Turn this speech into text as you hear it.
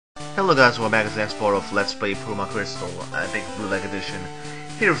Hello guys, welcome back to the next part of Let's Play Puma Crystal, Epic Bootleg Edition.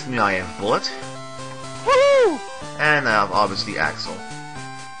 Here with me I have Bullet. Woo! And I have obviously Axel.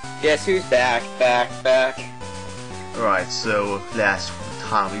 Guess who's back? Alright, so last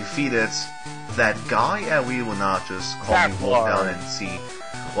time we defeated that guy, and we will now just calmly walk down and see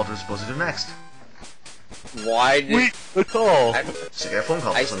what we're supposed to do next. Why did... Wait, the call! So get a phone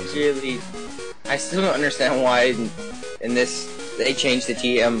call for some reason. I still don't understand why in this they changed the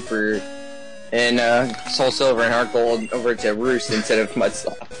TM in Soul Silver and Heart Gold over to Roost instead of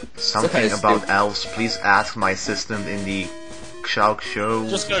Mudslop. Something about elves, please ask my assistant in the Shout Show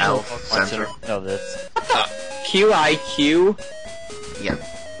Just go Elf to Center. know this. QIQ? Yeah.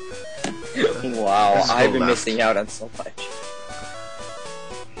 Wow, Let's go I've been left. missing out on so much.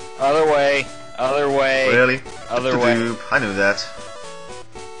 Other way. Other way. Really? Other way. I knew that.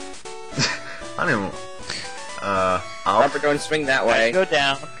 I knew. Up. Remember, don't swing that way. Go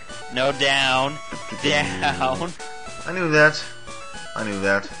down. No, down. Down. I knew that. I knew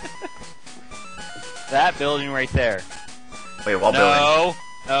that. That building right there. Wait, what building? No.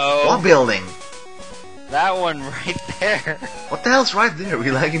 No. What building? That one right there. What the hell's right there?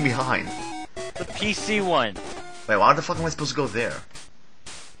 We're lagging behind. The PC one. Wait, why the fuck am I supposed to go there?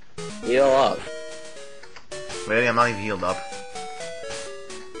 Heal up. Really? I'm not even healed up.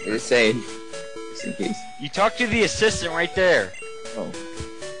 Just say, just in case. You talk to the assistant right there. Oh.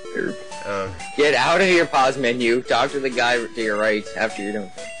 Herb. Uh, Get out of your pause menu. Talk to the guy to your right after you're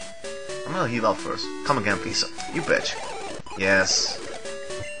done. I'm gonna heal up first. Come again, please. You bitch. Yes.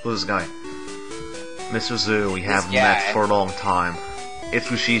 Who's this guy? Mr. Zoo, we haven't met for a long time. It's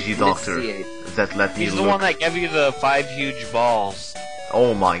Rushishi Doctor that let me He's look. the one that gave you the 5 huge balls.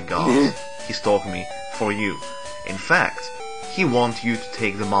 Oh my god. He's stalking me for you. In fact, he wants you to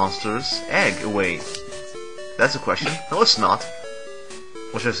take the monster's egg away. That's a question. No, it's not.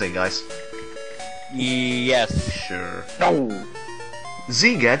 What should I say, guys? Yes. Sure. No.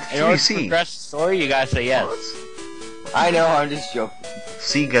 Z get In order to 3C. progress the story, you gotta say yes. I know, I'm just joking.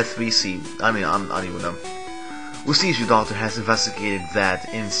 C get 3C. I mean, I'm not even know. Rushishi Doctor has investigated that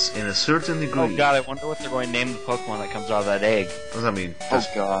in a certain degree. Oh god, I wonder what they're going to name the Pokemon that comes out of that egg. What does that mean? Oh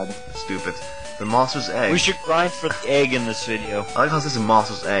That's god. stupid. The monster's egg. We should grind for the egg in this video. I like how this is a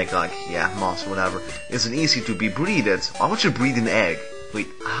monster's egg, like, yeah, monster, whatever. Isn't easy to be breeded. Why would you breed an egg? Wait,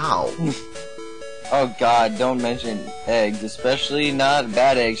 how? Oh god, don't mention eggs, especially not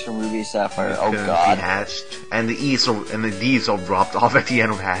bad eggs from Ruby Sapphire. Oh Couldn't god. Be hatched, and the E's are, and the D's are dropped off at the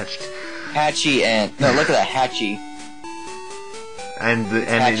end of hatched. Hatchy and no, look at that Hatchy. And it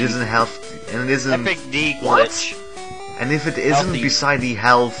Hatchy. isn't health, and it isn't. Epic D What? glitch. And if it isn't Healthy. beside the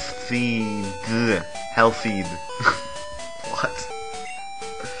healthy, what?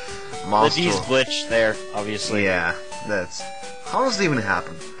 The Monster. D's glitched there, obviously. Yeah, that's. How does it even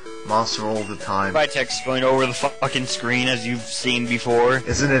happen? Monster all the time. By text going over the fucking screen as you've seen before.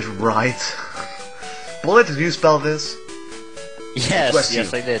 Isn't it right? Bullet, did you spell this? Yes, Bless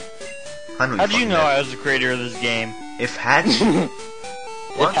yes you. I did. I know How did you fucking know did. I was the creator of this game? If hatch, It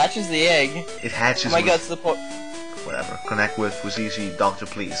what? hatches the egg. It hatches. Oh my with, god, it's the po- Whatever. Connect with Rushishi Doctor,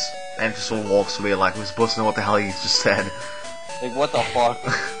 please. And just sort of walks away like we're supposed to know what the hell he just said. Like, what the fuck?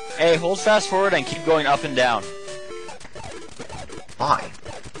 Hey, hold fast forward and keep going up and down. Why?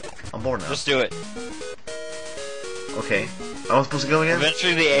 I'm bored now. Just do it. Okay. Am I supposed to go again?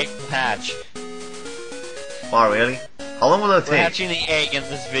 Eventually the egg will hatch. Wow, really? How long will that We're take? hatching the egg in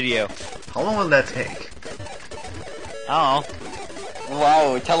this video. How long will that take? I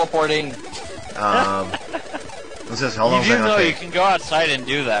Wow, teleporting. It says how don't know. long You will do that know you take? can go outside and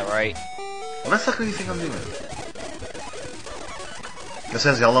do that, right? What the fuck do you think I'm doing? It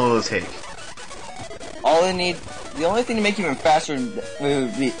says how long will it take? The only thing to make you even faster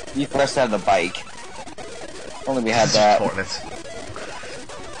would be for us to have the bike. Only we had This is that. important.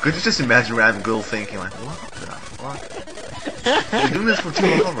 Could you just imagine random girl thinking like, what the fuck? We're doing this for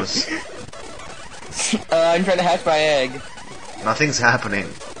 2 hours. I'm trying to hatch my egg. Nothing's happening.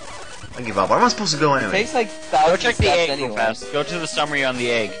 I give up. Where am I supposed to go It anyway? takes like Go thousands check of the steps egg real anyway. fast. Go to the summary on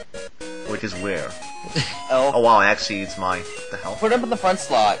the egg. Which is where? Oh, Oh wow, actually it's my... What the hell? put it up in the front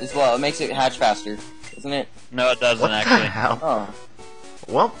slot as well. It makes it hatch faster, doesn't it? No, it doesn't What the actually. hell? Oh.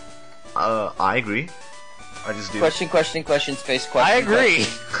 Well, I agree. I just do. Question, space question. I agree.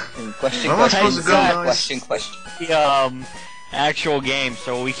 Question, Where am I question, supposed to go, guys? question. The actual game,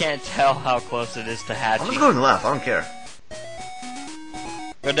 so we can't tell how close it is to I'm hatching. just going left, I don't care.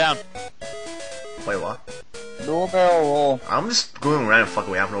 Go down. Wait, what? Dual barrel roll. I'm just going around and fuck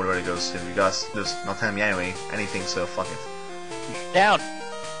away, I have no idea where it goes. If you guys just not telling me anyway, anything, so fuck it. Down.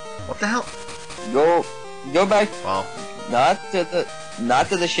 What the hell? Go back. Wow. Not to the. Not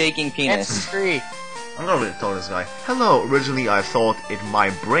to the shaking penis. It's free. I'm gonna really tell this guy. Hello, originally I thought it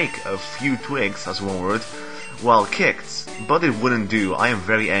might break a few twigs, that's one word, while kicked, but it wouldn't do. I am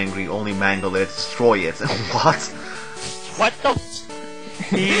very angry, only mangle it, destroy it. What? What the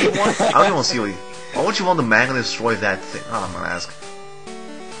I don't want to see what why would you want to mangle and destroy that thing? Oh, I'm gonna ask.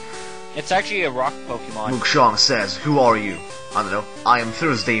 It's actually a rock Pokemon. Mukshong says, who are you? I don't know. I am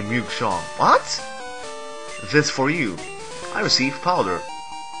Thursday Mukshong. What? This for you. I received powder.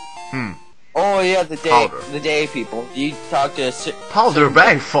 Oh yeah, the day, Powder. the day people. You talk to Powder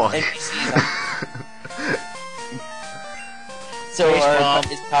bag fuck. So is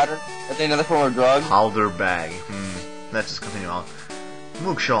powder? Is there another form of drug? Powder bag. Let's just continue on.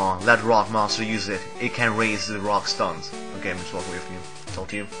 Mukshong, let rock monster use it. It can raise the rock stuns. Okay, I'm just walking away from you. Talk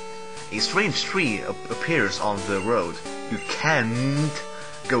to you. A strange tree appears on the road. You can't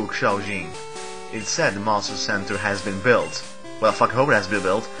go Xiaojing. It said the monster center has been built. Well, I fucking hope it has been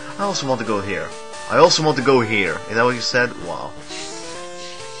built. I also want to go here. I also want to go here. Is that what you said? Wow.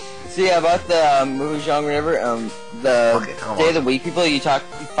 See about the Mujang River, the Okay, day of the week people, you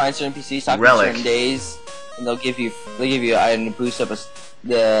find certain PCs, talk about certain days, and they'll give you an item to boost up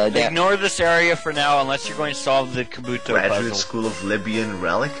the Ignore this area for now unless you're going to solve the Kabuto Graduate puzzle. School of Libyan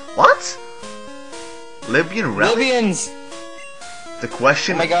Relic? What? Libyan Relic? Libyans! The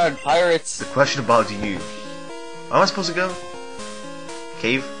question... Oh my god, pirates! The question about you. Where am I supposed to go?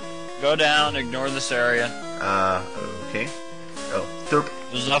 Cave? Go down, ignore this area. Okay. Oh, derp.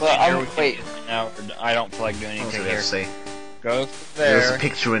 There's nothing here we can do now. I don't feel like doing anything here. Say. Go there. There's a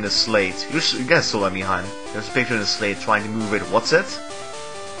picture in the slate. You guys saw that behind. There's a picture in the slate trying to move it. What's it?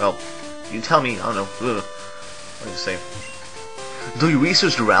 Well, you tell me. I don't know. Ugh. What do you say? Do you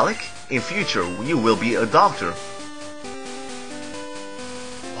research the relic? In future, you will be a doctor.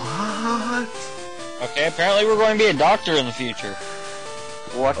 What? Okay, apparently we're going to be a doctor in the future.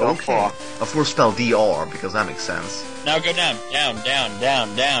 What the fuck? Of course, spell DR because that makes sense. Now go down, down,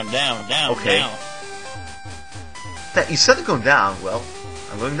 Okay. down. That you said to go down. Well,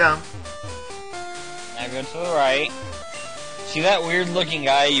 I'm going down. Now go to the right. See that weird-looking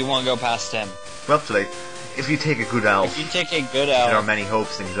guy? You want to go past him. Well, today, if you take a good elf, If you take a good there are elf, many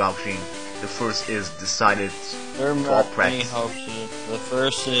hopes in Zhaoxin. The first is decided there are for many practice. hopes. The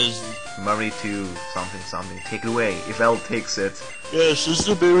first is Murray to something. Take it away. If El takes it, yes, it's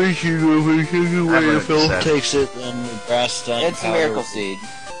the berry sugar away. If Phil 100%. takes it, then the grass stun. It's a miracle seed.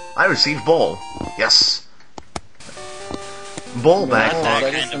 I received ball. Yes. Ball back. Not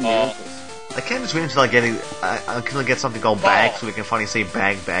that kind of ball. I can't just wait until I get it. I can get something called bag, so we can finally say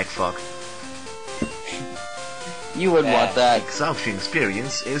bag fuck. You would want that. Exhaustion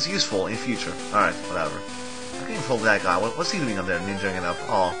experience is useful in future. Alright, whatever. I can't follow that guy. What's he doing up there, ninjaing it up?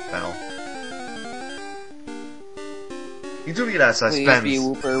 Oh, hell. You do realize I Please spent... be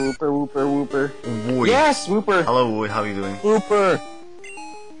Wooper. Woy. Yes, Wooper. Hello, Woy, how are you doing? Wooper.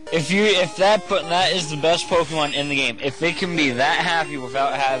 If that is the best Pokemon in the game. If it can be that happy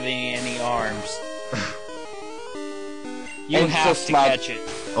without having any arms, you And have so to smart. catch it.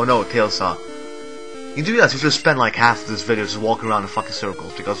 Oh no, Tailsaw. You do realize we should spend like half of this video just walking around in fucking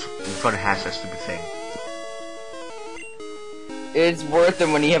circles because we're trying to hatch that stupid thing. It's worth it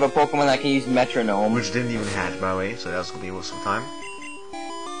when you have a Pokemon that can use metronome. Which didn't even hatch, by the way, so that's gonna be worth some time.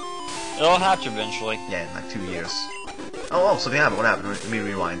 It'll hatch eventually. Yeah, in like 2 years. Oh, something happened. What happened? Let me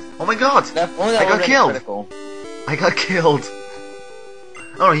rewind. Oh my god! Only that I got would've been killed! critical. I got killed!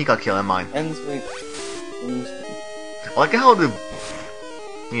 Oh no, he got killed, and mine. And sweet. I like how the...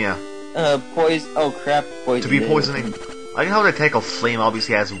 Yeah. Poison. Oh crap, poison. To be poisoning. I like how the attack of flame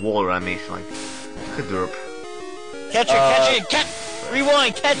obviously has water animation, like... Good derp. Catch it, catch it!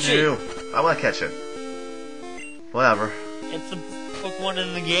 Rewind, catch it! Ew. I wanna catch it. Whatever. It's the Pokemon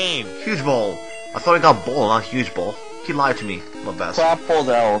in the game. Huge ball. I thought I got ball, not huge ball. He lied to me. My best. Crap pulled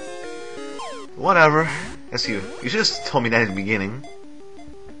out. Whatever. That's you. You should just told me that at the beginning.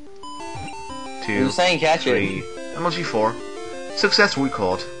 You 2, were saying catch 3, it. MLG 4. Success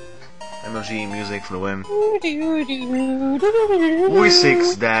record. MLG music for the win.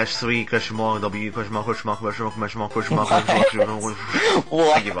 V6-3 question mark W question mark question mark question mark question mark question mark question mark.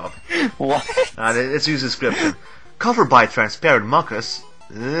 What? I give up. What? Let's use the description. Covered by transparent mucus.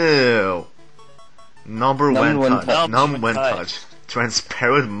 Ew. Numb when touched.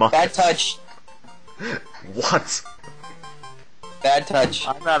 Transparent mucus. Bad touch. What? Bad touch.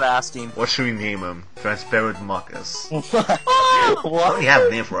 I'm not asking. What should we name him? Transparent mucus. What? I don't have a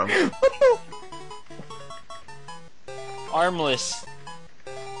name for him. Armless.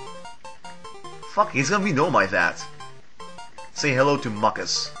 Fuck, he's gonna be known by that. Say hello to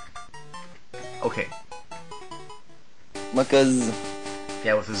mucus. Okay. Muckus.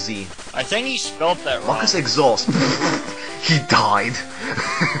 Yeah, with a Z. I think he spelled that wrong. Marcus Exhaust. He died.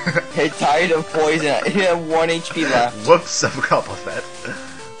 He died of poison. He had 1 HP left. Whoops, I forgot about that.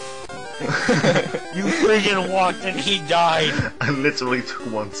 You freaking walked and he died. I literally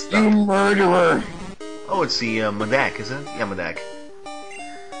took one step. You murderer! Oh, it's the Medak, is it? Yeah, Medak.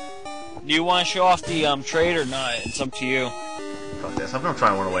 Do you want to show off the trade or not? It's up to you. Fuck this, I'm gonna try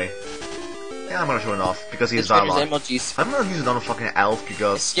and run away. Yeah, I'm gonna show it off because he's Trader's dialogue. emojis. I'm gonna use another fucking elf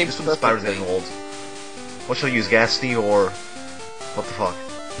because Escape this one spider's getting old. What shall I use, Ghastly or what the fuck?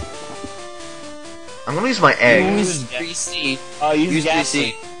 I'm gonna use my egg. Use 3C. Use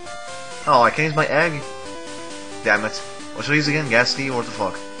Ghastly. Oh, I can use my egg? Damn it. What shall I use again? Ghastly or what the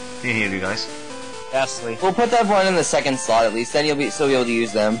fuck? Here, you guys. Ghastly. We'll put that one in the second slot at least, then you'll still be able to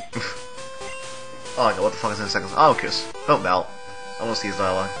use them. Oh, okay, what the fuck is in the second slot? Oh, Kiss. Oh, Bell. I wanna see his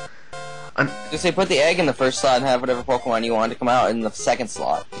dialogue. Just say put the egg in the first slot and have whatever Pokemon you want to come out in the second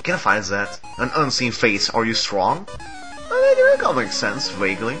slot. You can't find that. An unseen face. Are you strong? That makes sense,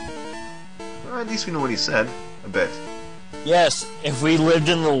 vaguely. At least we know what he said. A bit. Yes, if we lived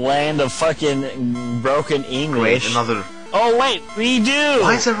in the land of fucking broken English. Great, another... Oh wait, we do!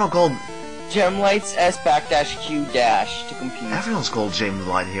 Why is everyone called... Gemlights S_Q- to compete. Everyone's called James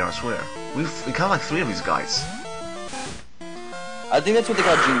Light here, I swear. We kind of like 3 of these guys. I think that's what they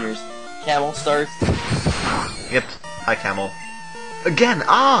call juniors. Camel stars. Yep. Hi, Camel. Again!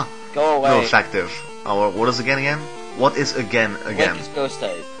 Ah! Go away. No effective. Oh, what is again? What is again? Lick is ghost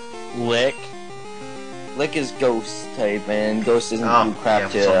type. Lick. Lick is ghost type, and ghost doesn't do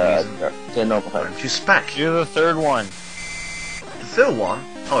crap yeah, to normal type. She's spec. Do the third one. The third one?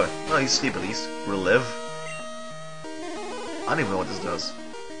 Oh, no, he's asleep at least. Relive. I don't even know what this does.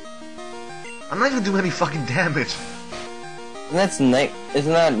 I'm not even doing any fucking damage. Isn't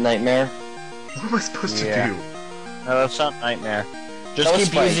that Nightmare? What am I supposed to Yeah. do? No, that's not Nightmare. That Just was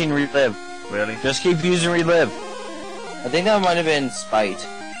keep Spite. using Relive. Really? Just keep using Relive. I think that might have been Spite.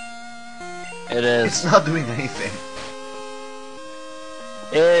 It is. It's not doing anything.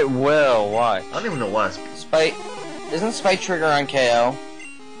 It will. Why? I don't even know what. Spite. Isn't Spite trigger on KO?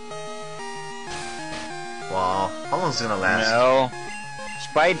 Wow. How long is it gonna last? No.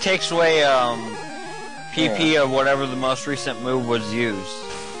 Spite takes away PP of whatever the most recent move was used.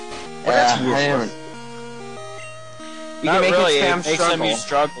 Well, that's worthless. You Not can make really. it spam It makes struggle, them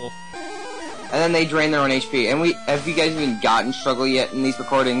struggle. and then they drain their own HP. And have you guys even gotten struggle yet in these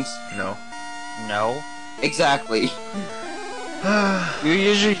recordings? No. No. Exactly. You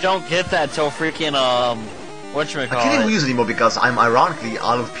usually don't get that till freaking whatchamacallit. I can't even use it anymore because I'm ironically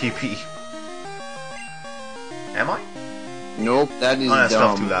out of PP. Am I? Nope, that is Oh, that's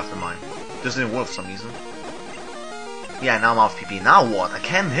stuff dumb. too after mine. Just didn't work for some reason. Yeah, now I'm off PP. Now what? I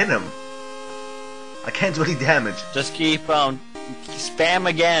can't hit him. I can't do any damage. Just keep spam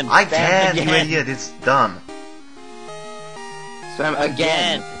again. I Spam can't, you again. idiot. It's done. Spam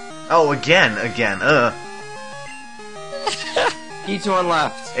again. Oh, again. P2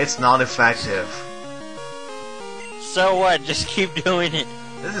 left. It's not effective. So what? Just keep doing it.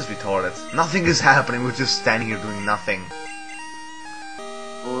 This is retarded. Nothing is happening. We're just standing here doing nothing.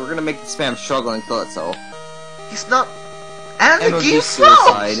 Well, we're gonna make the spam struggle and kill itself. He's not. And And the we'll game do froze!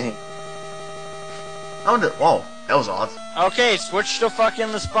 suicide. Whoa, that was odd. Okay, switch to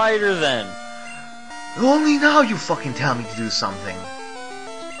fucking the spider then. Only now you fucking tell me to do something.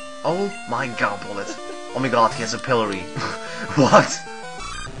 Oh my god, Bullet. Oh my god, he has a pillory. What?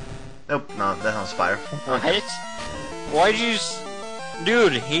 Nope, no, that's not Spire. What? Why'd you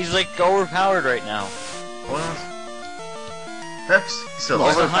Dude, he's like overpowered right now. What? He's still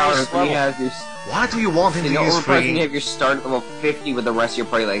What's the alive. highest level? Why do you want him to use You free? have your start at level 50 with the rest of your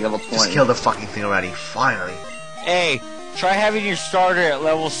party like level 20. Just kill the fucking thing already, finally. Hey, try having your starter at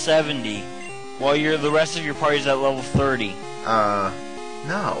level 70, while the rest of your party's at level 30.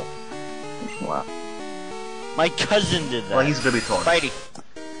 No. Wow. My cousin did that. Well, he's gonna be torn. Spidey.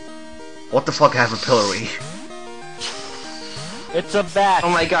 What the fuck, I have a pillory? It's a bat. Oh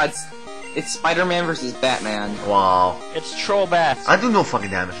my god, it's Spider-Man versus Batman. Wow. It's troll bats. I do no fucking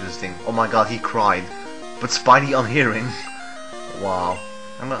damage to this thing. Oh my god, he cried. But Spidey on hearing. Wow.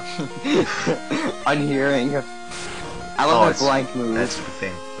 I'm not... Unhearing. I love that it's blank move. That's the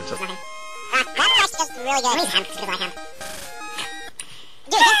thing. Which is... That guy's just really good. Let me because I can.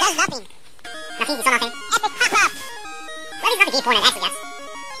 Dude, this does nothing. Nothing, it's nothing. Epic pop-up! What is not the key point, I actually guess.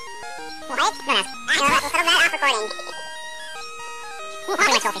 What? No, no. We'll start that off recording. Make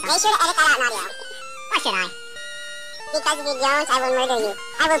sure to edit that out in audio. Why should I? Because if you don't, I will murder you.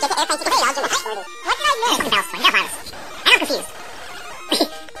 I will get the airplane ticket. Hey, I'll do it. What did I miss? Something else. You're not virus. I'm confused.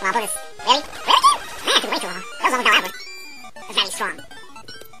 Well, I'll put this. Really? Really? I have to wait too long. That was all about Albert. It's very strong.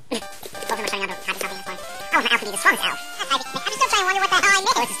 am I trying out to type something at this point? I want my elf to be the strongest elf. I'm still trying to wonder what the hell I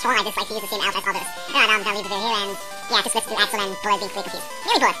missed. Oh, this is strong. I just like to use the same elf as others. Alright, I'm gonna leave the video here and yeah, to switch to Axel and Blood being completely confused.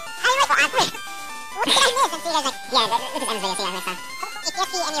 Nearly Blood. How are you right? What did I miss? And see you guys like, yeah, this is M's video. See you guys next time. If you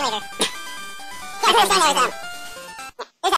see any later. Yeah,